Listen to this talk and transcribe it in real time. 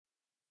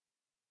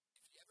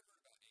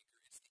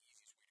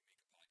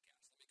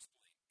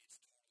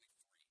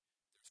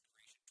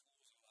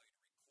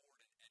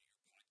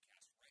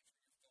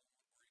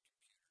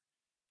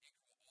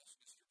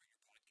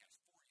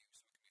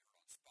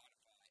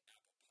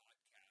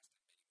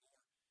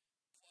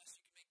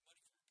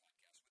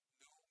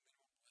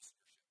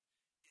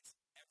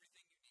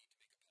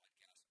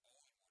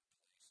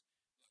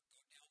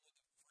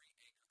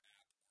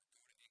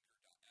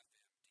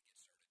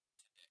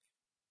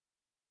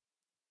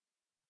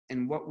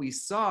And what we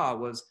saw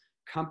was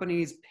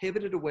companies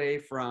pivoted away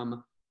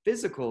from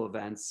physical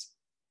events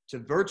to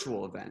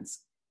virtual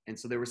events. And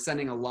so they were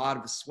sending a lot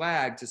of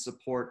swag to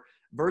support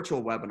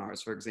virtual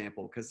webinars, for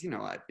example, because,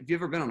 if you've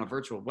ever been on a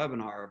virtual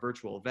webinar or a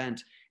virtual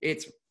event,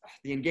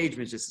 the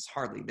engagement just is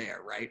hardly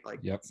there, right? Like,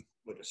 yep.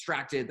 They're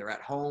distracted, they're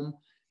at home.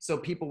 So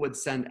people would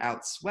send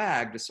out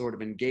swag to sort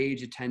of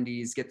engage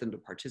attendees, get them to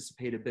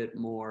participate a bit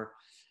more.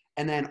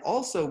 And then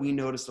also we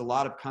noticed a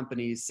lot of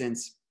companies,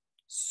 since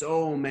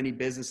so many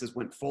businesses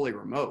went fully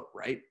remote,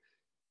 right?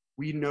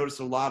 We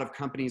noticed a lot of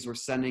companies were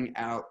sending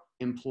out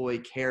employee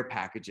care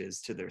packages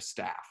to their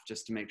staff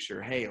just to make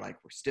sure, hey, like,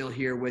 we're still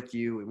here with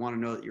you. We want to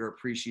know that you're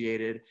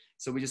appreciated.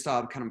 So we just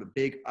saw kind of a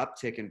big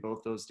uptick in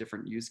both those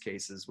different use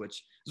cases,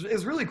 which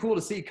is really cool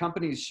to see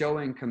companies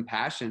showing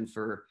compassion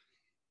for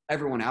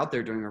everyone out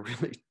there during a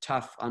really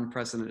tough,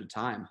 unprecedented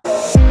time.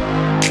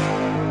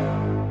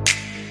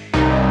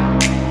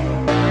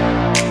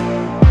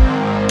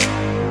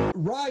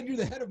 Ryan, you're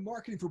the head of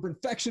marketing for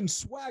Printfection,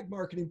 swag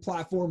marketing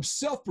platform,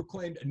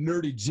 self-proclaimed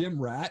nerdy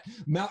gym rat,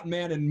 mountain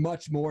man, and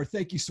much more.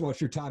 Thank you so much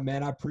for your time,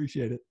 man. I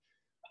appreciate it.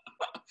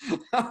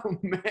 Oh,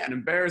 man,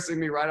 embarrassing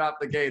me right off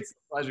the gates.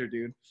 Pleasure,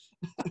 dude.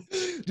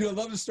 Dude, I'd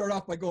love to start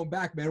off by going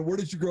back, man. Where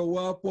did you grow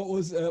up? What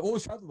was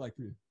childhood like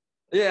for you?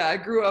 Yeah, I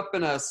grew up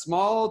in a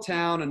small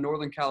town in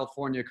Northern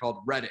California called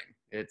Redding.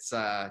 It's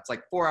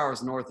like 4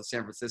 hours north of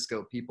San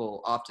Francisco.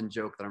 People often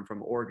joke that I'm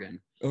from Oregon.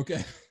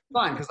 Okay.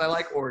 Fine, because I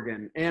like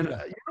Oregon. And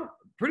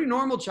pretty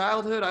normal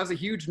childhood. I was a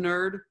huge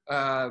nerd,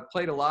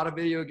 played a lot of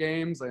video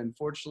games. I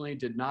unfortunately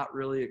did not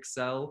really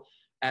excel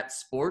at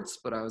sports,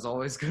 but I was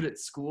always good at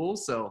school.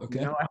 So,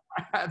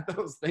 I had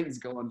those things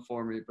going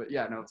for me. But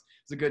yeah, no,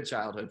 it's a good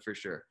childhood for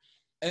sure.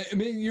 I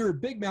mean, you're a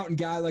big mountain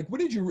guy. Like, when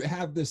did you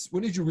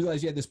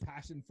realize you had this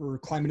passion for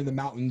climbing in the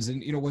mountains?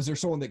 And, was there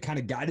someone that kind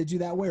of guided you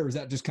that way, or was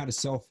that just kind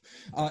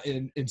of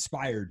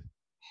inspired?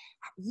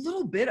 A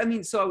little bit. I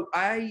mean,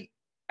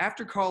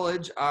 after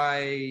college,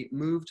 I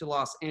moved to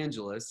Los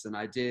Angeles and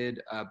I did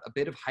a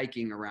bit of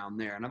hiking around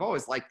there. And I've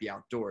always liked the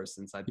outdoors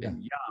since I've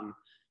been young,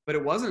 but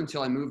it wasn't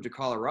until I moved to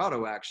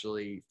Colorado,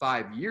 actually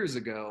 5 years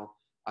ago.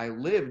 I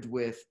lived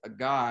with a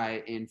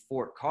guy in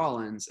Fort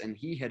Collins, and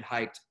he had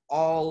hiked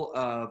all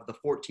of the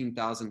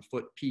 14,000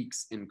 foot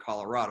peaks in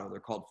Colorado. They're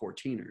called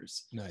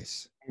 14ers.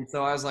 Nice. And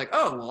so I was like,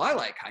 oh, well, I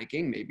like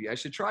hiking. Maybe I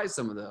should try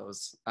some of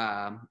those.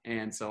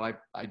 And so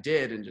I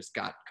did, and just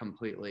got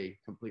completely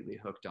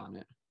hooked on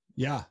it.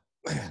 Yeah.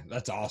 Man,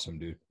 that's awesome,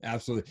 dude.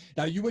 Absolutely.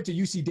 Now, you went to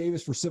UC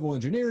Davis for civil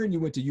engineering. You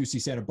went to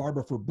UC Santa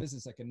Barbara for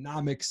business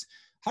economics.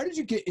 How did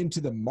you get into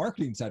the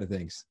marketing side of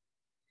things?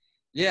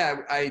 Yeah,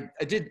 I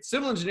did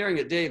civil engineering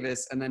at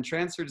Davis and then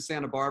transferred to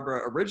Santa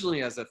Barbara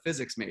originally as a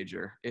physics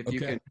major. If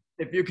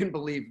you can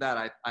believe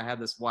that, I had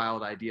this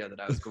wild idea that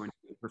I was going to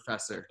be a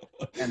professor.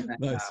 And then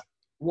Nice.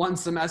 One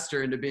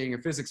semester into being a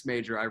physics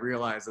major, I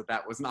realized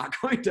that was not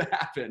going to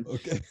happen.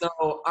 Okay.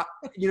 So,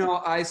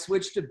 I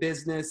switched to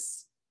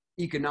business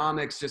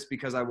economics just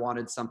because I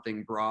wanted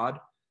something broad.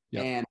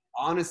 Yep. And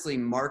honestly,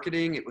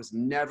 marketing, it was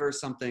never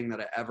something that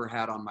I ever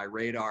had on my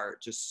radar.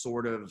 It just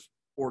sort of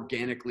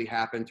organically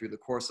happened through the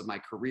course of my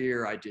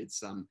career. I did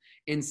some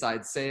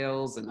inside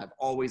sales, and I've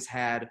always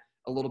had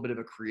a little bit of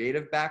a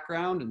creative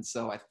background. And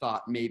so I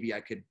thought maybe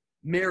I could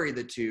marry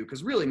the two,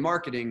 because really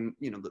marketing,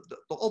 the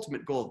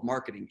ultimate goal of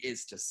marketing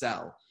is to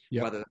sell,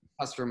 whether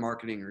customer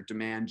marketing or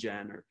demand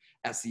gen or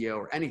SEO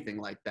or anything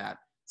like that.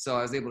 So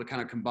I was able to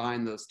kind of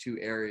combine those two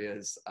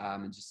areas,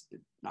 and just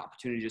an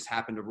opportunity just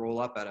happened to roll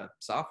up at a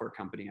software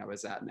company I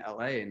was at in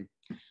LA, and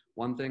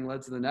one thing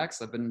led to the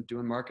next. I've been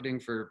doing marketing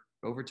for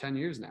over 10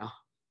 years now.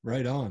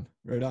 Right on.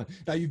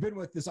 Now, you've been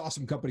with this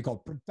awesome company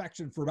called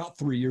Printfection for about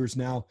 3 years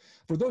now.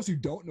 For those who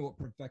don't know what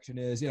Printfection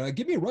is,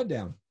 give me a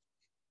rundown.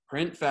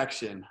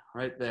 Printfection,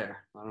 right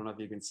there. I don't know if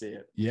you can see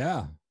it.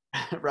 Yeah.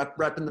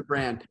 Repping the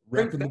brand.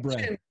 Repping the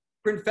brand.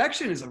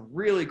 Printfection is a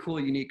really cool,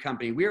 unique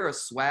company. We are a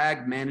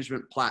swag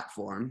management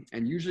platform.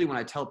 And usually when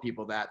I tell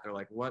people that, they're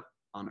like, what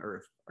on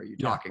earth are you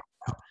talking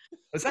about?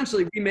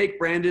 Essentially, we make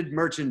branded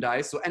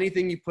merchandise. So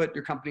anything you put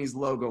your company's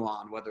logo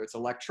on, whether it's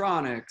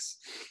electronics,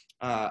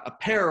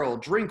 apparel,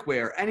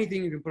 drinkware,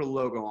 anything you can put a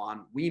logo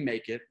on, we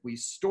make it. We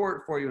store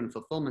it for you in a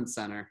fulfillment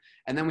center.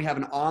 And then we have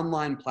an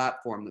online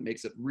platform that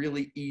makes it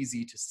really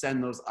easy to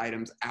send those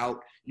items out.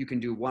 You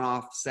can do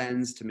one-off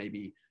sends to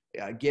maybe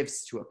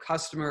gifts to a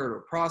customer or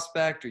a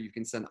prospect, or you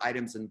can send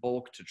items in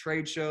bulk to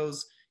trade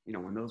shows,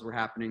 when those were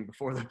happening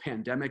before the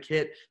pandemic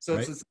hit. So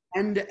It's this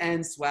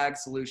end-to-end swag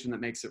solution that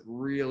makes it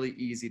really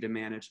easy to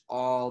manage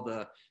all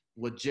the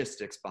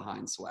logistics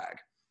behind swag.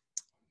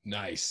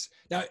 Nice.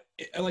 Now,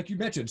 like you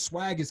mentioned,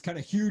 swag is kind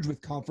of huge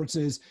with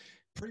conferences.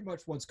 Pretty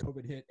much once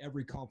COVID hit,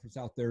 every conference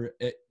out there,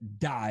 it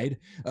died.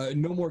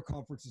 No more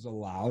conferences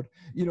allowed.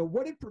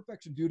 What did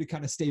Printfection do to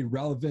kind of stay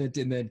relevant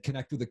and then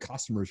connect with the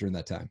customers during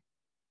that time?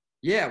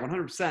 Yeah,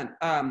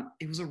 100%.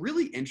 It was a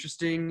really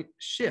interesting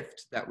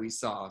shift that we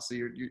saw. So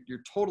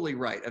you're totally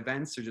right.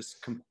 Events are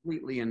just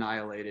completely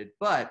annihilated.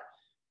 But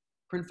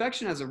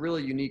Printfection has a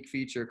really unique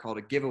feature called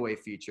a giveaway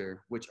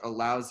feature, which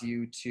allows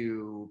you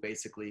to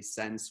basically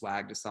send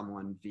swag to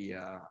someone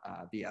via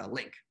a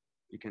link.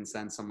 You can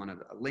send someone a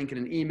link in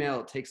an email.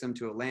 It takes them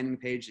to a landing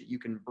page that you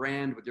can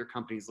brand with your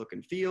company's look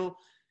and feel.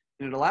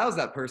 And it allows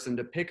that person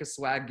to pick a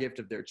swag gift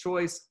of their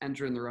choice,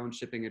 enter in their own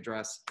shipping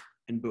address,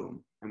 and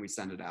boom, and we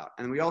send it out.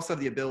 And we also have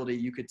the ability,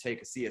 you could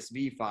take a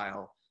CSV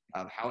file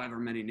of however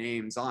many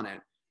names on it,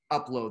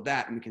 upload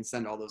that, and we can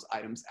send all those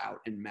items out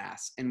in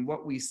mass. And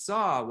what we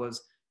saw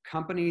was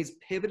companies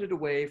pivoted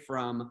away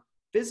from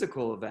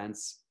physical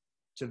events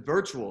to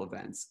virtual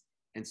events.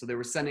 And so they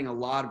were sending a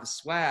lot of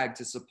swag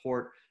to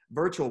support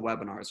virtual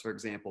webinars, for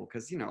example,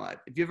 because, you know,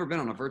 if you've ever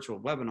been on a virtual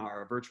webinar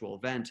or a virtual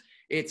event,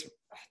 it's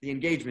the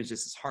engagement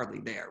just is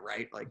hardly there,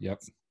 right? Like, yep.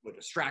 They're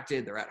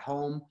distracted, they're at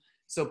home.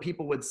 So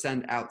people would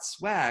send out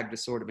swag to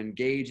sort of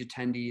engage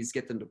attendees,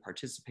 get them to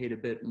participate a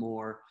bit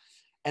more.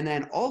 And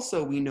then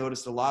also we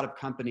noticed a lot of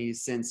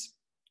companies, since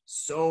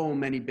so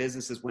many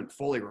businesses went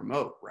fully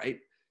remote, right?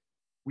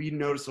 We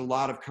noticed a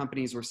lot of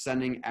companies were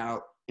sending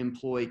out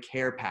employee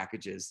care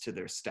packages to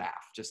their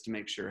staff just to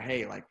make sure,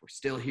 hey, like, we're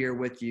still here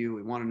with you.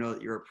 We want to know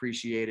that you're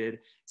appreciated.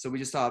 So we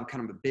just saw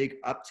kind of a big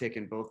uptick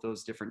in both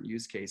those different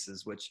use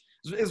cases, which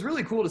is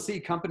really cool to see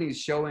companies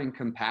showing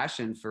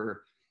compassion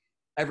for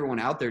everyone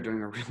out there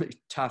during a really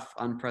tough,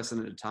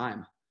 unprecedented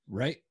time.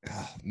 Right.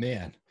 Oh,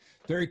 man.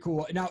 Very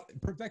cool. Now,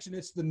 Printfection,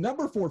 it's the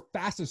 #4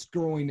 fastest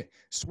growing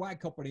swag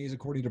companies,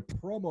 according to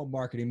Promo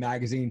Marketing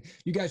Magazine.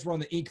 You guys were on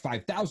the Inc.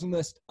 5000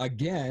 list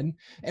again,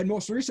 and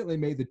most recently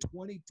made the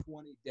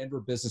 2020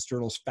 Denver Business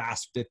Journal's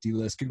Fast 50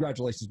 list.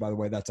 Congratulations, by the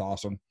way. That's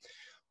awesome.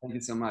 Thank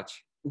you so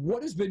much.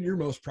 What has been your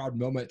most proud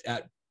moment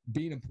at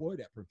being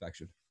employed at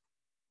Printfection?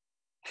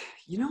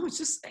 You know,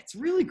 it's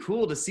really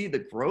cool to see the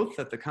growth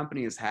that the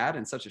company has had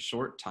in such a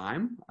short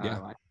time.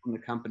 Yeah. In the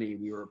company,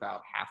 we were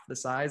about half the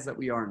size that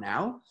we are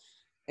now.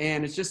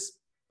 And it's just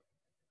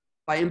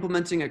by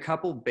implementing a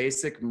couple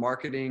basic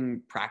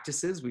marketing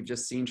practices, we've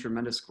just seen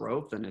tremendous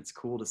growth, and it's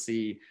cool to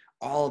see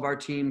all of our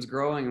teams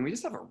growing. And we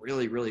just have a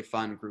really, really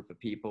fun group of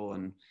people,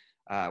 and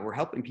we're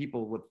helping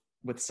people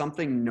with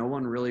something no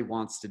one really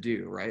wants to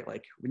do, right?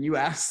 Like, when you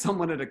ask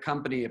someone at a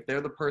company if they're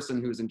the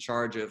person who's in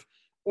charge of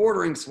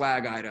ordering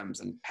swag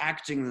items and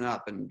packaging them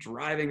up and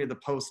driving to the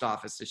post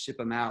office to ship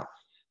them out,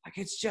 like,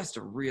 it's just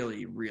a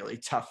really, really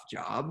tough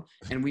job.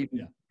 And we've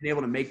been able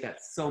to make that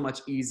so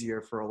much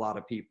easier for a lot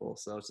of people.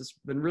 So it's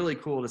just been really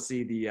cool to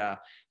see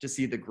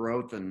the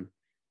growth and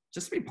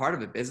just be part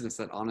of a business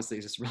that honestly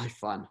is just really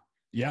fun.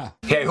 Yeah.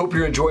 Hey, I hope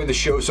you're enjoying the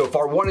show so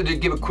far. Wanted to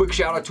give a quick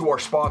shout out to our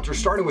sponsors,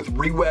 starting with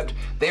Rewebbed.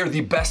 They are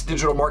the best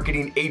digital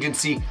marketing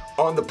agency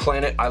on the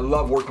planet. I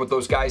love working with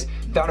those guys.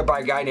 Founded by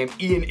a guy named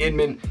Ian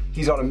Inman.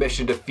 He's on a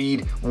mission to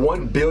feed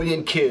 1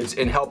 billion kids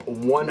and help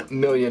 1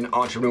 million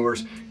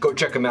entrepreneurs. Go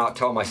check them out.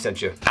 Tell them I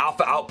sent you.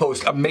 Alpha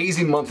Outpost,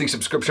 amazing monthly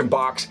subscription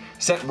box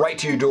sent right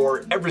to your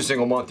door every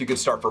single month. You can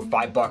start for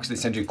 $5. They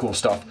send you cool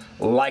stuff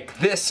like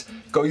this.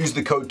 Go use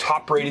the code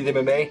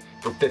TOPRATEDMMA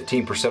for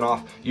 15%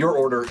 off your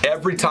order.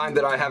 Every time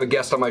that I have a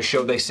guest on my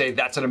show, they say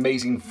that's an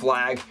amazing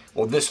flag.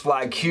 Well, this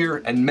flag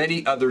here and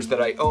many others that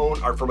I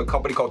own are from a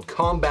company called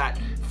Combat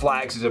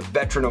Flags. It's a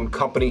veteran-owned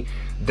company.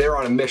 They're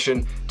on a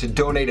mission to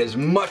donate as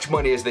much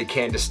money as they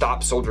can to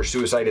stop soldier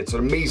suicide. It's an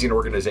amazing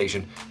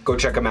organization. Go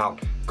check them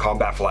out,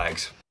 Combat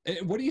Flags.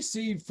 And what do you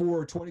see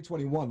for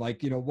 2021?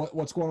 Like, you know,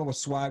 what's going on with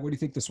swag? What do you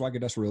think the swag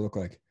industry will look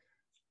like?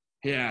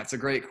 Yeah, it's a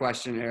great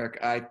question, Eric.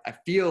 I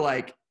feel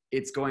like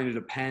it's going to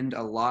depend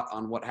a lot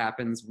on what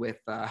happens with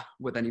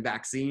any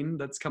vaccine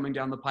that's coming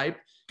down the pipe.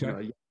 Okay. You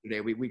know,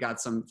 yesterday we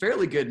got some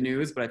fairly good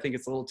news, but I think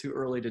it's a little too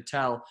early to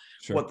tell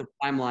what the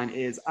timeline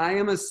is. I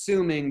am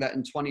assuming that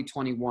in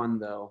 2021,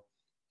 though,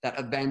 that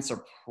events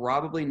are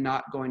probably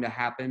not going to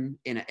happen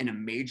in a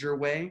major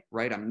way,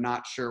 right? I'm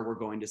not sure we're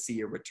going to see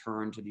a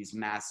return to these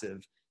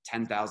massive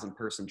 10,000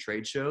 person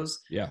trade shows.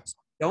 Yeah. So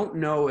don't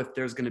know if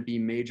there's going to be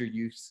major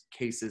use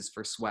cases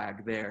for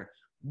swag there.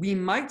 We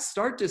might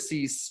start to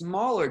see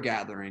smaller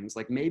gatherings,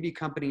 like maybe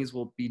companies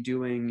will be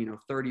doing,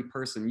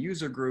 30-person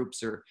user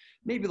groups, or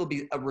maybe there'll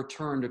be a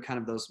return to kind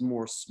of those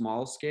more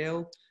small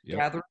scale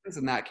gatherings.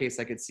 In that case,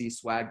 I could see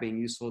swag being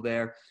useful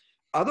there.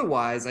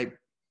 Otherwise,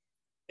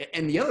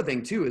 and the other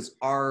thing too is,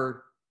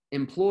 our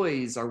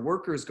employees, our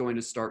workers going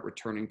to start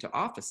returning to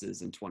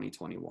offices in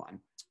 2021?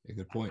 A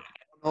good point.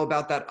 I don't know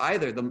about that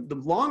either. The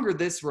longer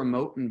this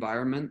remote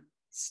environment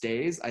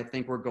stays, I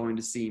think we're going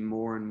to see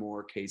more and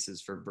more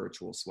cases for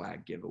virtual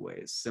swag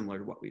giveaways, similar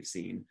to what we've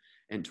seen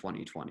in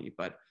 2020.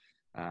 But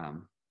I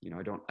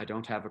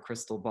don't have a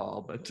crystal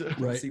ball, but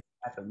we'll see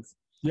what happens.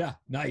 Yeah,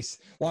 nice.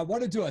 Well, I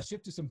want to do a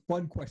shift to some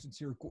fun questions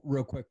here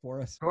real quick for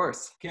us. Of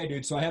course. Okay,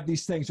 dude. So I have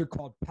these things. They're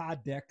called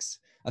pod decks.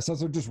 So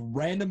they're just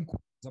random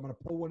questions. I'm going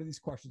to pull one of these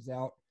questions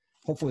out.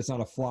 Hopefully it's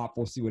not a flop.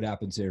 We'll see what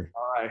happens here.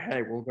 All right.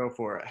 Hey, we'll go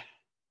for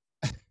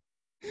it.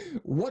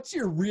 What's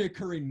your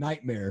reoccurring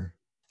nightmare?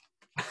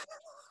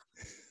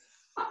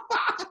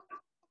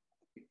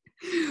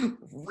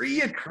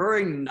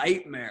 Reoccurring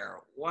nightmare.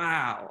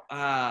 Wow.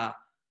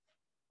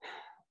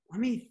 Let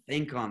me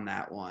think on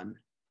that one.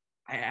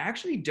 I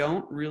actually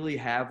don't really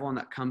have one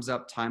that comes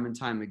up time and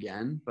time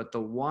again, but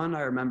the one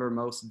I remember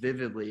most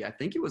vividly, I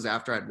think it was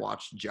after I'd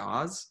watched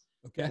Jaws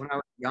when I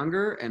was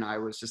younger, and I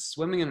was just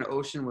swimming in an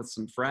ocean with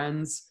some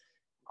friends.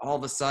 All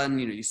of a sudden,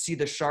 you know, you see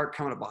the shark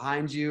coming up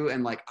behind you,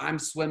 and like I'm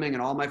swimming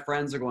and all my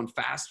friends are going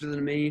faster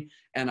than me,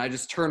 and I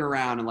just turn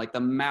around and like the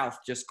mouth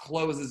just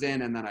closes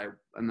in, and then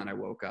I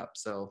woke up.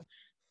 So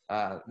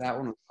that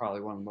one was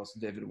probably one of the most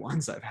vivid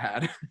ones I've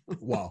had.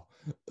 Wow.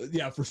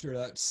 Yeah, for sure.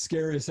 That's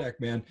scary as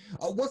heck, man.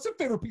 What's a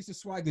favorite piece of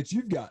swag that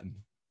you've gotten?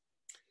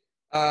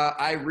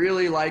 I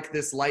really like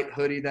this light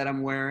hoodie that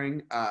I'm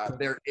wearing.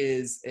 There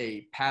is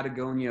a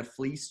Patagonia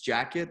fleece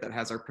jacket that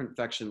has our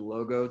Printfection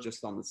logo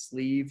just on the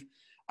sleeve.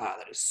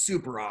 That is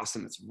super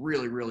awesome. It's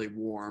really, really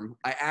warm.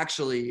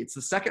 It's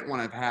the second one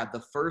I've had.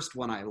 The first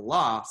one I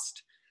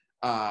lost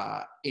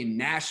in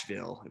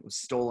Nashville. It was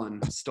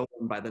stolen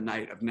by the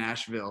night of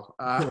Nashville.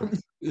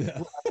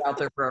 Out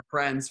there for a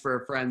friend's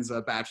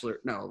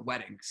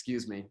wedding,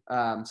 excuse me.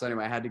 So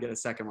anyway, I had to get a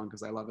second one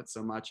because I love it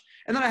so much.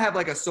 And then I have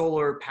like a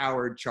solar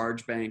powered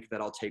charge bank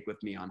that I'll take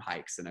with me on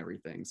hikes and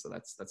everything. So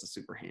that's a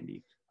super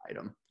handy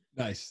item.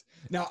 Nice.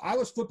 Now, I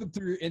was flipping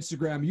through your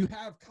Instagram. You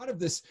have kind of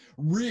this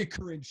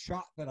reoccurring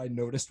shot that I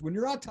noticed. When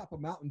you're on top of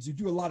mountains, you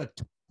do a lot of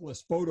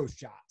topless photo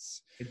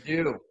shots. I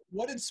do.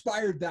 What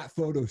inspired that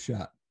photo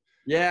shot?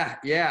 Yeah.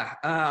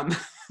 I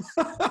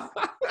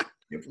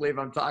can't believe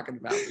I'm talking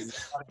about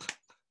this.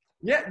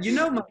 Yeah, you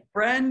know, my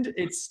friend,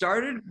 it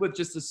started with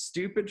just a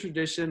stupid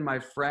tradition. My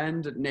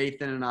friend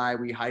Nathan and I,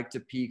 we hiked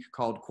a peak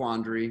called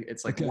Quandary.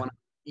 It's like one of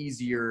the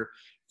easier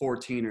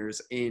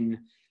 14ers in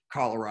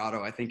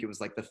Colorado. I think it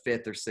was like the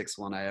 5th or 6th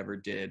one I ever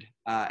did.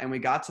 And we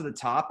got to the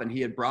top and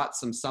he had brought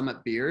some Summit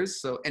beers.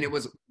 And it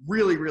was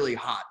really, really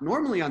hot.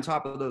 Normally on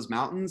top of those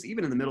mountains,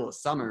 even in the middle of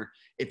summer,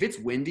 if it's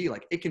windy,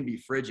 like it can be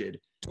frigid.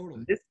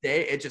 Totally. This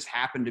day, it just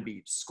happened to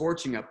be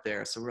scorching up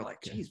there. So we're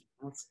like, geez,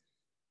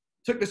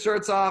 took the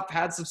shirts off,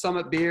 had some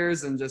Summit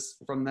beers, and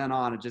just from then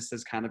on, it just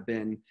has kind of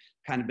been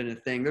a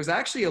thing. There's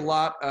actually a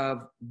lot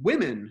of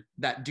women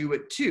that do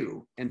it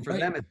too. And for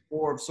them, it's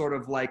more of sort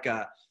of like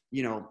a,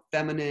 you know,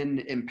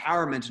 feminine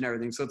empowerment and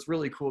everything. So it's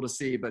really cool to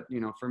see. But, you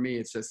know, for me,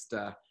 it's just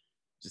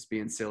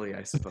being silly,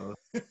 I suppose.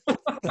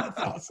 That's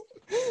awesome.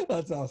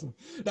 That's awesome.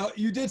 Now,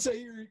 you did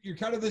say you're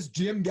kind of this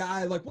gym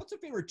guy. Like, what's a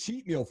favorite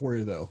cheat meal for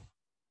you, though?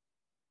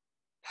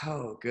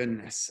 Oh,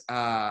 goodness.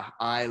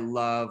 I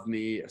love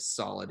me a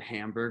solid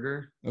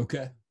hamburger.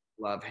 Okay.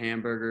 Love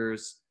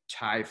hamburgers,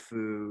 Thai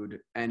food,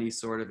 any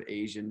sort of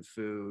Asian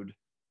food.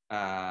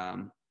 I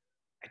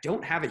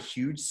don't have a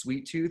huge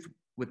sweet tooth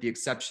with the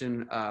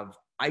exception of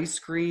ice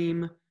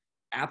cream,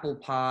 apple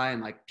pie,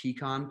 and like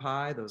pecan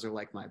pie. Those are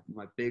like my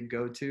big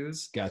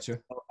go-tos. Gotcha.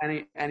 So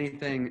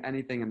anything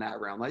in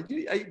that realm. I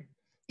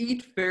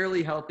eat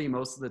fairly healthy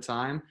most of the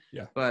time.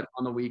 Yeah. But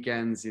on the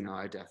weekends, you know,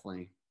 I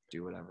definitely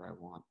do whatever I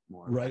want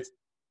more. Right.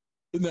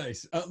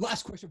 Nice.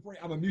 Last question for you.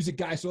 I'm a music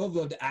guy, so I'd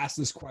love to ask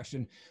this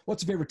question.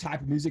 What's your favorite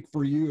type of music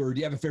for you, or do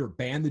you have a favorite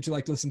band that you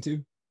like to listen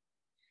to?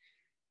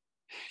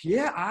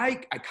 Yeah, I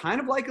kind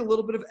of like a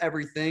little bit of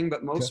everything,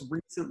 but most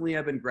recently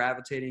I've been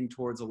gravitating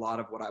towards a lot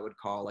of what I would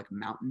call like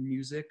mountain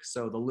music.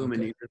 So the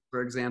Lumineers,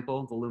 for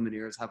example, the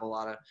Lumineers have a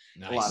lot of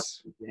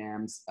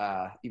jams.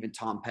 Even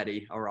Tom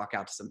Petty, I'll rock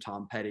out to some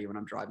Tom Petty when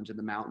I'm driving to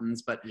the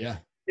mountains. But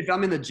if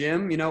I'm in the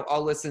gym, you know,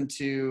 I'll listen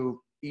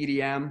to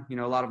EDM, you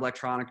know, a lot of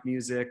electronic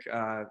music,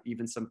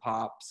 even some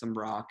pop, some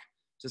rock,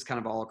 just kind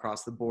of all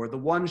across the board. The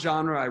one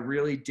genre I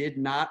really did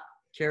not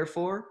care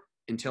for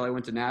until I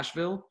went to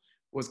Nashville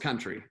was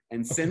country.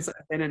 And since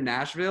I've been in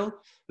Nashville,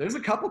 there's a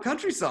couple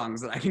country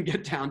songs that I can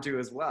get down to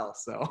as well.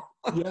 So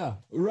yeah,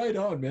 right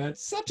on, man.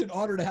 Such an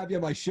honor to have you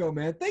on my show,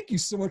 man. Thank you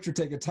so much for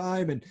taking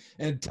time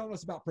and telling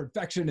us about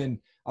Printfection and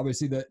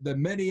obviously the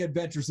many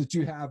adventures that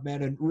you have,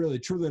 man. And really,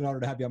 truly an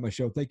honor to have you on my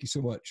show. Thank you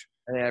so much.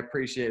 Hey, I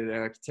appreciate it,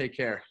 Eric. Take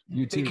care.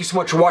 You too. Thank you so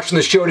much for watching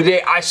the show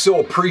today. I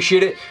so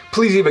appreciate it.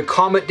 Please leave a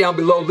comment down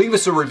below. Leave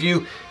us a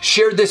review.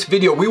 Share this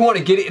video. We want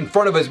to get it in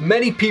front of as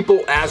many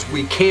people as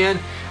we can.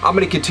 I'm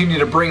going to continue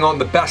to bring on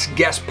the best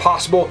guests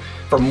possible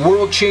from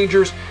world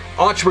changers,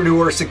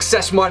 entrepreneurs,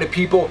 success-minded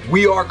people.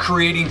 We are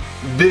creating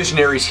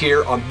visionaries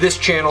here on this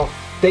channel.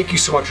 Thank you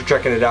so much for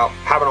checking it out.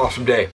 Have an awesome day.